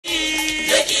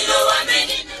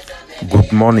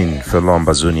Good morning, fellow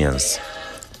Ambazonians.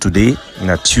 Today,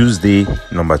 na Tuesday,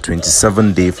 number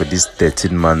 27 day for this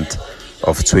 13th month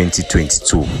of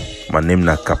 2022. My name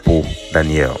na Capo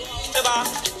Daniel.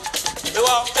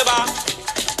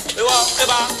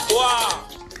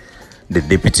 The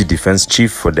Deputy Defense Chief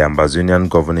for the Ambazonian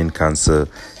Governing Council,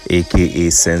 aka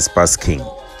Sense King.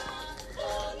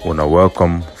 Wanna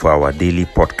welcome for our daily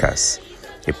podcast,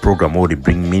 a program where they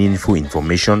bring meaningful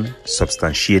information,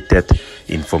 substantiated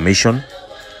information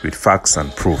with facts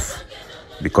and proof,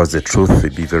 because the truth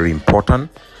will be very important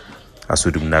as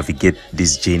we navigate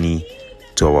this journey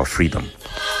to our freedom.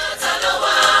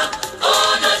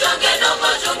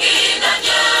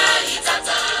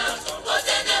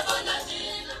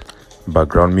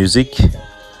 Background music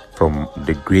from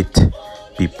the great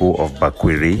people of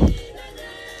BAKARY,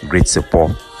 great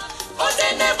support.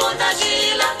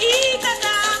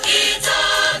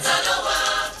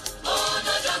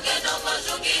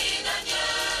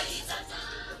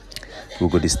 We're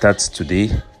going to start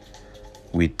today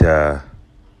with a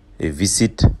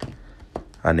visit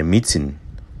and a meeting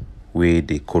where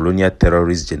the colonial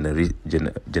terrorist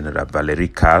General Valery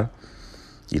Carl,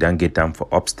 he done get time for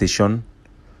upstation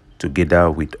together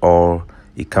with all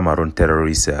the Cameroon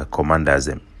terrorist commanders.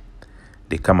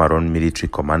 The Cameroon military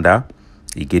commander,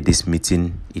 he get this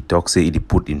meeting, he talks, he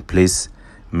put in place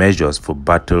measures for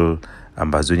battle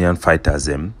Ambazonian fighters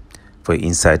for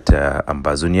inside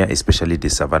Ambazonia, especially the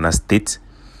Savannah state.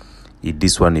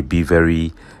 This one will be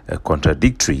very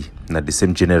contradictory. Now the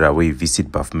same general way he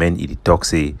visit Bafmen, he talks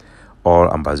say all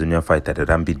Ambazonian fighters they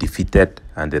don't be defeated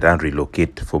and they don't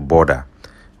relocate for border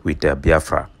with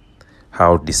Biafra.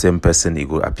 How the same person he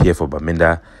go appear for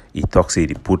Bamenda, he talks say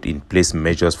he put in place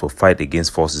measures for fight against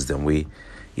forces them way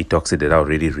he talks say they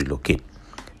already relocate.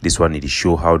 This one it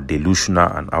show how delusional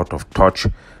and out of touch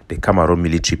the Cameroon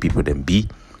military people them be.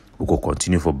 We go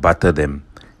continue for batter them.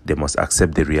 They must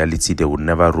accept the reality they will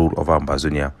never rule over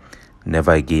Ambazonia,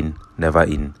 never again, never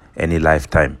in any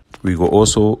lifetime. We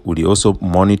also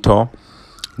monitor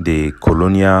the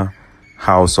colonial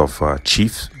House of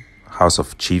Chiefs,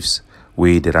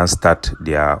 where they don't start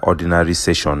their ordinary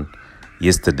session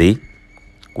yesterday.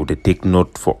 Would they take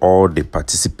note for all the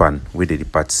participants where they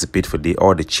participate for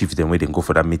all the chiefs then where they go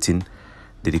for that meeting,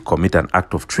 they commit an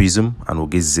act of treason and will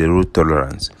get zero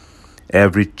tolerance.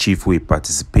 Every chief will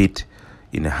participate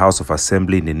in a House of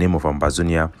Assembly in the name of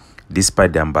Ambazonia,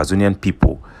 despite the Ambazonian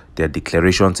people, their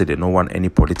declaration said they don't want any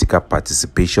political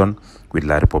participation with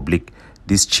La Republic.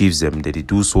 These chiefs, they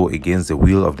do so against the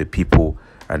will of the people,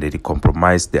 and they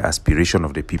compromise the aspiration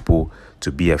of the people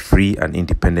to be a free and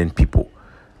independent people.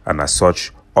 And as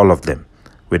such, all of them,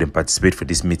 when they participate for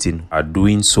this meeting, are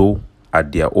doing so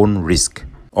at their own risk.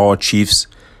 All chiefs,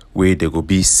 where they will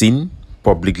be seen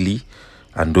publicly,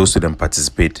 and those who then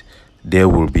participate, they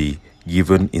will be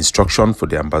given instruction for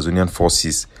the Ambazonian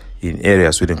forces in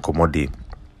areas where they commode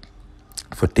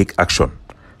for take action.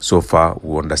 So far,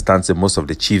 we understand that most of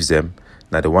the chiefs them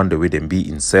now the one the way them be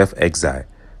in self-exile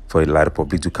for La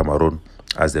Republic to Cameroon,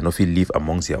 as they not feel live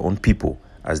amongst their own people,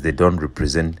 as they don't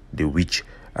represent the wish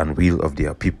and will of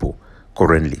their people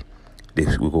currently. We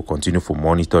will continue to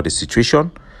monitor the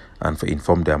situation and for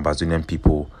inform the Ambazonian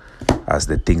people as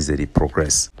the things that they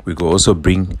progress. We will also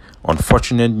bring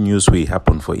unfortunate news will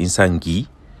happen for Insangi.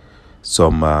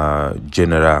 Some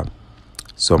general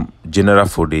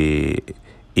for the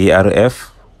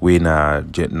ARF, when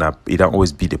it don't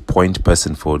always be the point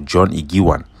person for John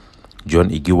Igiwan. John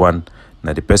Igiwan,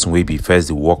 now the person will be first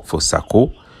the work for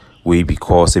SAKO, will be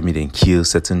cause them then kill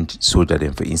certain soldier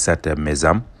them for inside the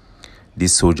Mezam.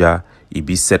 This soldier he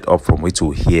be set up from where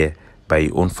to here by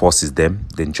own forces them,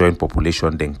 then join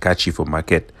population, then catch it for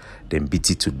market, then beat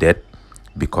it to death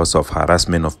because of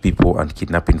harassment of people and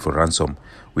kidnapping for ransom.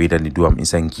 We then do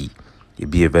Insangi. It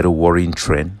be a very worrying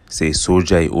trend. Say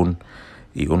soldier he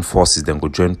own forces then go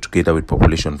join together with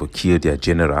population for kill their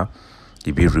general.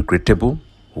 It be regrettable.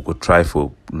 We could try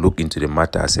for look into the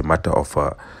matter as a matter of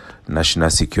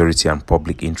national security and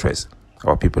public interest.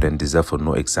 Our people then deserve to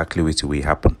know exactly what will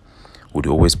happen. Would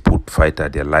always put fighter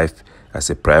their life as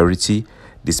a priority,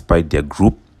 despite their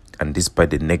group and despite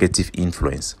the negative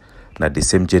influence. Now the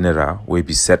same general will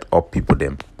be set up people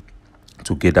them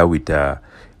together with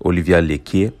Olivier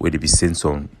Leke, where they be sent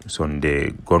some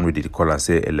the gun with the call and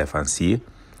say Elefantier.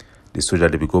 The soldier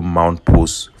they become mount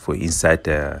post for inside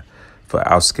for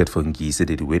outskirts for Ngi, say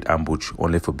they wait ambush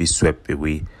only for be swept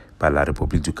away by La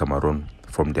Republic du Cameroon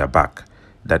from their back.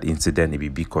 That incident will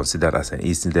be considered as an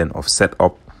incident of set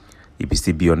up. It will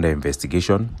still be under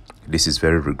investigation. This is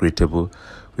very regrettable.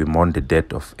 We mourn the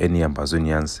death of any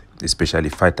Ambazonians, especially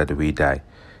fighter the way he die.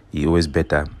 He always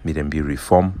better me them be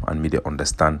reformed and me they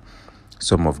understand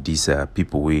some of these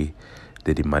people way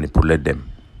they manipulate them.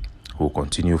 We'll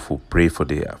continue to pray for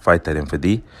the fighter them for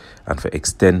they and for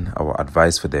extend our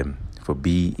advice for them for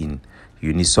be in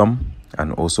unison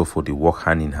and also for the work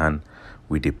hand in hand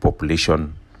with the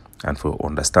population and for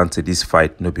understand that this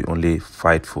fight not be only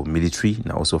fight for military,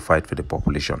 now also fight for the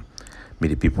population. May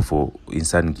the people for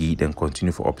instant guide and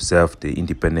continue to observe the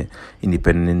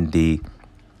independent day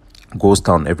goes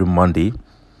down every Monday,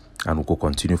 and we will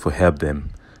continue to help them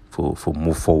for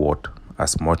move forward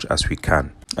as much as we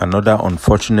can. Another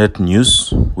unfortunate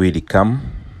news where they come,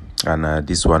 and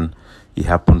this one it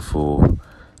happened for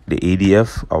the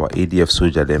ADF. Our ADF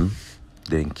soldier them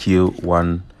then kill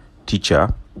one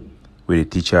teacher. Where the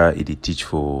teacher he teach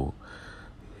for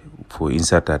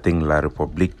inside I think La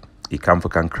Republic. He come for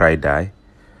can cry die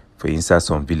for inside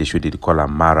some village where they call a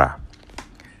Mora.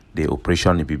 The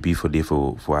operation will be for they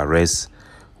for arrest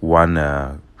one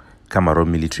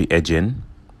Cameroon military agent.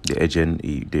 The agent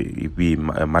it be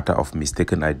a matter of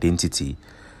mistaken identity.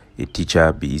 A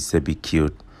teacher be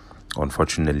killed.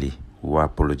 Unfortunately, we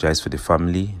apologize for the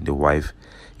family, the wife.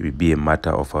 It will be a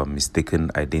matter of a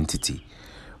mistaken identity.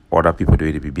 Other people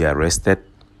they will be arrested.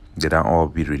 They don't all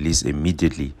be released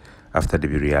immediately after they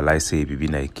be realized it will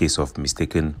be a case of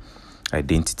mistaken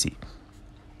identity.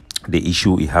 The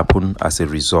issue it happened as a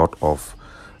result of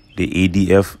the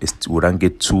ADF wouldn't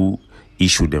get two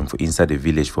issue them for inside the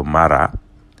village for Mora.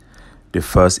 The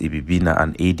first it will be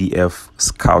an ADF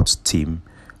scouts team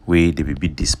where they will be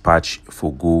dispatched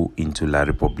for go into La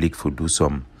Republic for do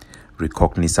some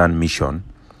reconnaissance mission.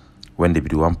 When they be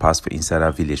the one pass for inside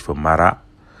that village for Mora,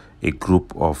 a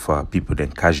group of people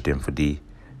then catch them for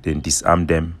then disarm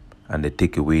them and they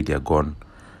take away their gun.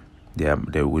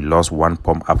 They will lost one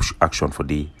pump action for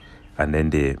and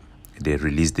then they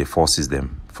release the forces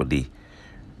them for the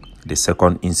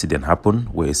second incident happened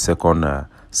where a second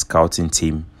scouting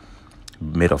team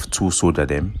made of two soldiers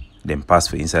then pass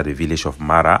for inside the village of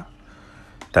Mora.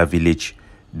 That village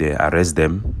they arrest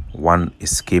them. One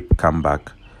escape, come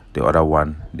back. The other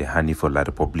one they hand it for La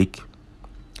Republic.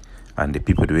 And the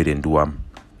people the way they do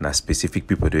now specific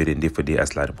people the way they do for the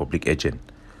as La Republic agent.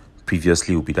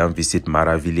 Previously we done visit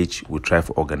Mora village, we try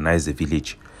to organize the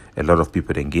village. A lot of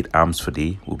people then get arms for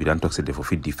we be done talk say they for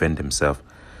fit defend themselves.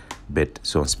 But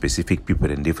some specific people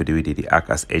then they for the way they act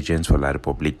as agents for La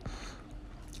Republic.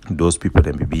 Those people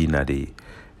then be in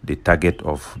the target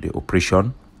of the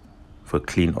operation for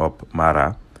clean up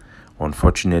Mora.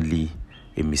 Unfortunately,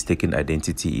 a mistaken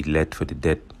identity led for the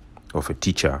death of a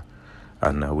teacher.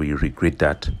 And we regret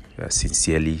that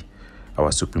sincerely.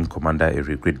 Our Supreme Commander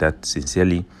regret that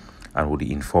sincerely and would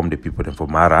inform the people then for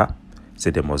Mora, say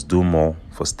they must do more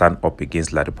for stand up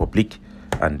against La Republic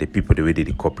and the people the way they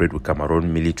cooperate with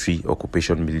Cameroon military,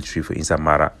 occupation military for inside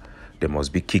Mora, they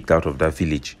must be kicked out of that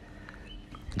village.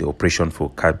 The operation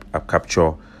for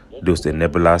capture those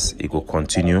enablers, it will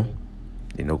continue,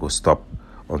 go stop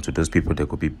until those people they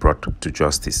could be brought to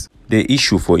justice. The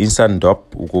issue for inside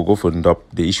Ndop, we will go for Ndop.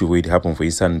 The issue where it happened for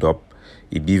inside Ndop,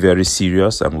 it be very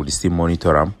serious and we'll still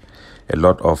monitor them. A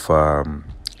lot of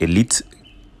elite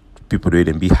people where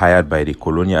they be hired by the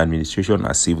colonial administration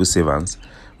as civil servants,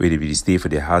 where they be stay for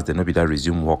their house, they not be that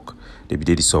resume work. They be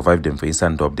there to survive them for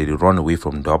inside Ndop. They run away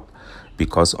from Ndop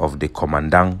because of the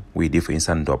commandant we did for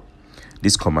inside Ndop.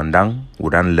 This commandant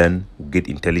would then learn, get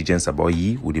intelligence about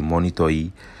ye, would monitor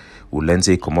ye, would learn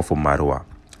say come up from Mora.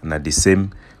 And at the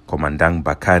same Commandant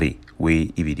Bakary, where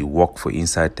he be the work for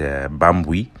inside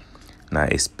Bambui, now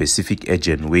a specific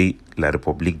agent where La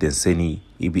Republique then say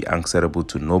he be answerable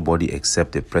to nobody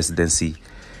except the presidency.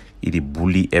 He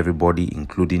bully everybody,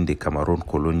 including the Cameroon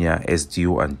colonial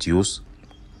SDO and DIOs.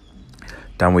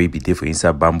 Time where he be there for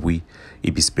inside Bambui, he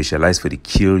be specialized for the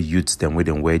kill youths then where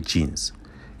they wear jeans.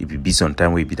 It be some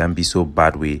time where he be done be so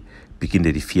bad way picking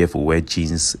the fear for wear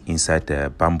jeans inside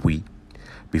Bambui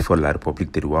before La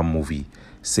Republique did one movie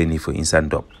saying for inside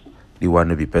Ndop. The one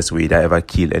to be person where that ever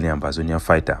kill any Ambazonia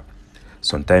fighter.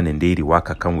 Sometimes in the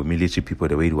worker come with military people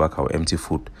the way they work out empty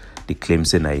food. They claim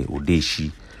say na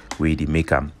udeshi where they make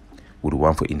them would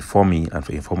want for informing and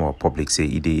for inform our public say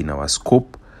it in our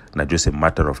scope, not just a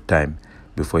matter of time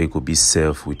before it could be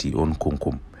served with the own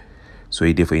kunkum. So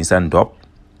it for inside Ndop,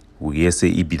 we hear say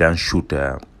he be done shoot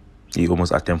he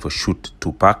almost attempt for shoot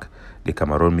Tupac, the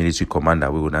Cameroon military commander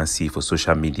we will not see for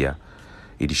social media.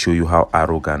 It show you how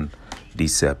arrogant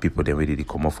these people then ready to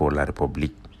come up for La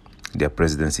Republique, their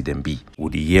presidency then be.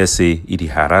 Would the hear say it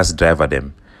harass driver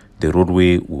them, the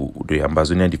roadway the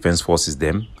Ambazonia Defense Forces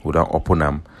them would not open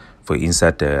them for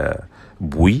inside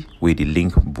Bui where the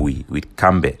link Bui with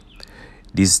Cambe.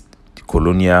 This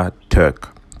colonial Turk,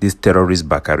 this terrorist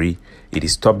Bakary, It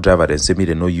is top driver then say me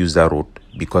they no use that road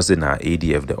because in our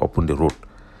ADF they open the road.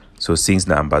 So since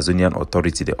the Ambazonian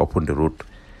authority they open the road,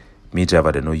 me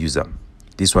driver they no use them.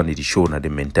 This one it is shown the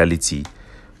mentality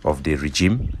of the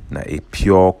regime, na a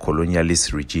pure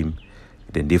colonialist regime.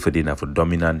 Then therefore they for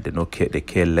dominant, they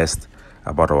care less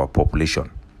about our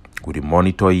population. With the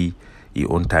monitor he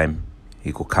own time,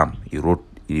 he could come. He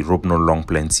rope no long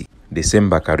plenty. The same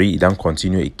Bakary, he don't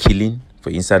continue a killing for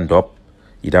instant Ndop.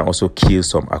 He don't also kill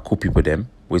some Aku people them,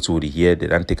 which would hear they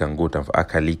don't take and go to for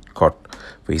Akali court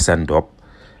for instant Ndop.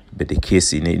 But the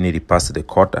case in need to pass the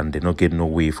court and they don't get no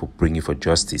way for bringing for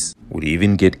justice. Would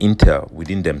even get intel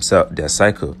within themselves, their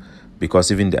cycle,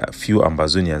 because even the few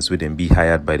Ambazonians will then be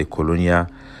hired by the colonial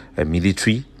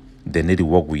military. They need to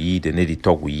work with ye, they need to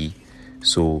talk with ye.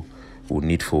 So we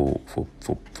need for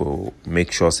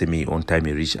make sure say me on time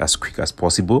he reach as quick as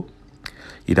possible.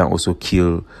 He then also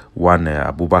kill one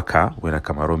Abubakar when a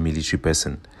Cameroon military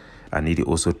person, and he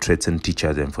also threaten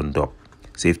teacher them from Ndop.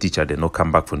 Say if teacher they no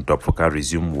come back from Ndop for can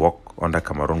resume work under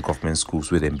Cameroon government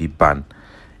schools where they be banned,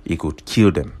 he could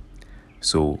kill them.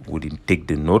 So we didn't take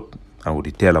the note and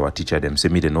we tell our teacher them say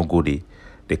me they no go there.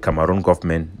 The Cameroon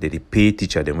government they pay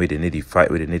teacher them where they need to fight,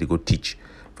 where they need to go teach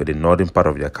for the northern part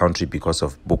of their country because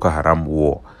of Boko Haram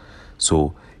war.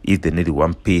 So if they need to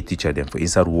one pay teacher them for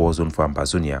inside war zone for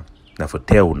Ambazonia, now for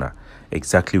tell na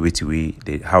exactly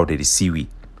how they see we.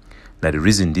 Now the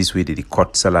reason this way they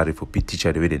cut salary for pay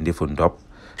teacher the way they for Ndop,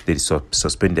 they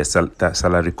suspend their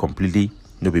salary completely,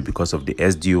 no be because of the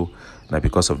SDO, now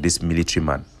because of this military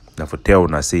man. Now for tell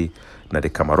na say now the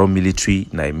Cameroon military,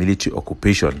 now a military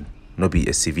occupation, no be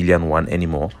a civilian one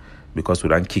anymore, because we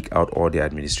don't kick out all the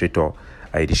administrator.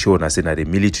 I show na say now the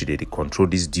military they control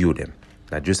this deal them.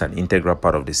 Now just an integral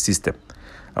part of the system,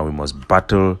 and we must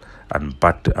battle and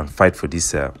fight for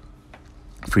this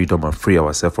freedom and free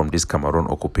ourselves from this Cameroon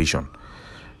occupation.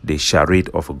 The charade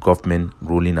of a government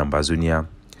ruling Ambazonia,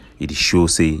 it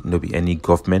shows say no be any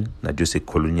government, not just a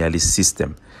colonialist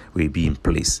system will be in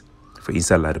place. For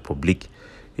inside La Republic,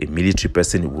 a military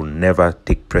person will never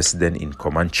take precedent in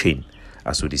command chain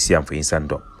as we see for inside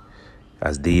Ndop.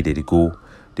 As they go,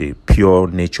 the pure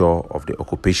nature of the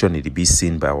occupation need to be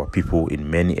seen by our people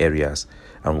in many areas,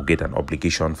 and we'll get an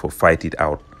obligation for fight it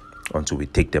out until we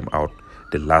take them out,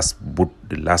 the last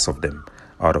of them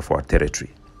out of our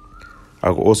territory. I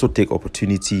will also take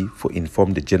opportunity for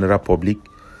inform the general public,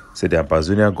 say the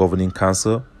Ambazonia Governing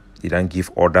Council, they don't give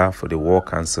order for the War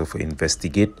Council for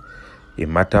investigate a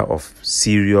matter of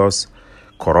serious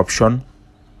corruption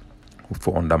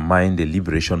for undermine the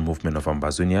liberation movement of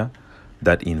Ambazonia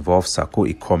that involves SAKO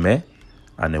Ikome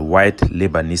and a white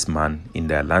Lebanese man in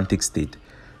the Atlantic state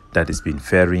that has been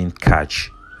ferrying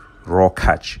raw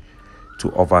cash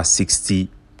to over 60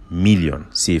 million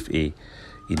CFA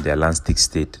in the Atlantic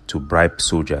state to bribe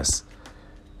soldiers.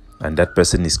 And that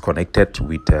person is connected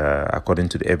with, according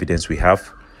to the evidence we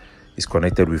have, is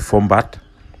connected with Fombat,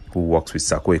 who works with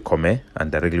SAKO Ikome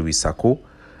and directly with SAKO,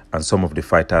 and some of the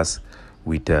fighters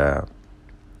with the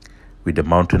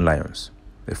mountain lions.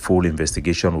 The full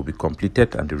investigation will be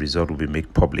completed and the result will be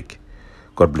made public.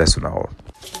 God bless you all.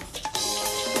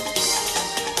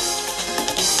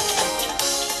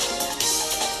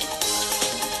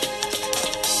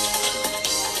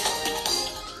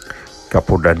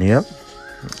 Capo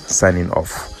signing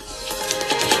off.